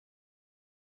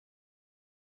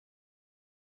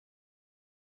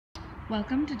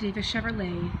Welcome to Davis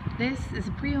Chevrolet. This is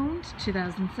a pre-owned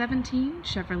 2017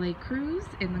 Chevrolet Cruze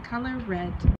in the color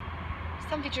red.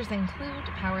 Some features include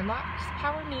power locks,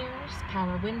 power mirrors,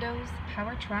 power windows,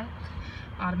 power trunk,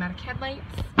 automatic headlights.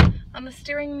 On the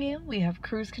steering wheel we have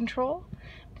cruise control,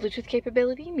 Bluetooth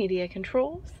capability, media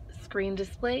controls, screen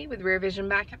display with rear vision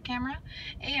backup camera,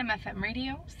 AM/FM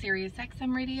radio, Sirius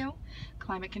XM radio,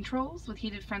 climate controls with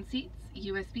heated front seats,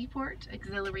 USB port,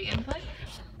 auxiliary input,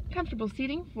 comfortable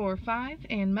seating for 5,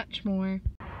 and much more.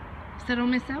 So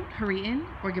don't miss out, hurry in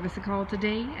or give us a call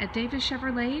today at Davis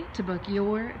Chevrolet to book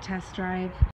your test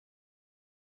drive.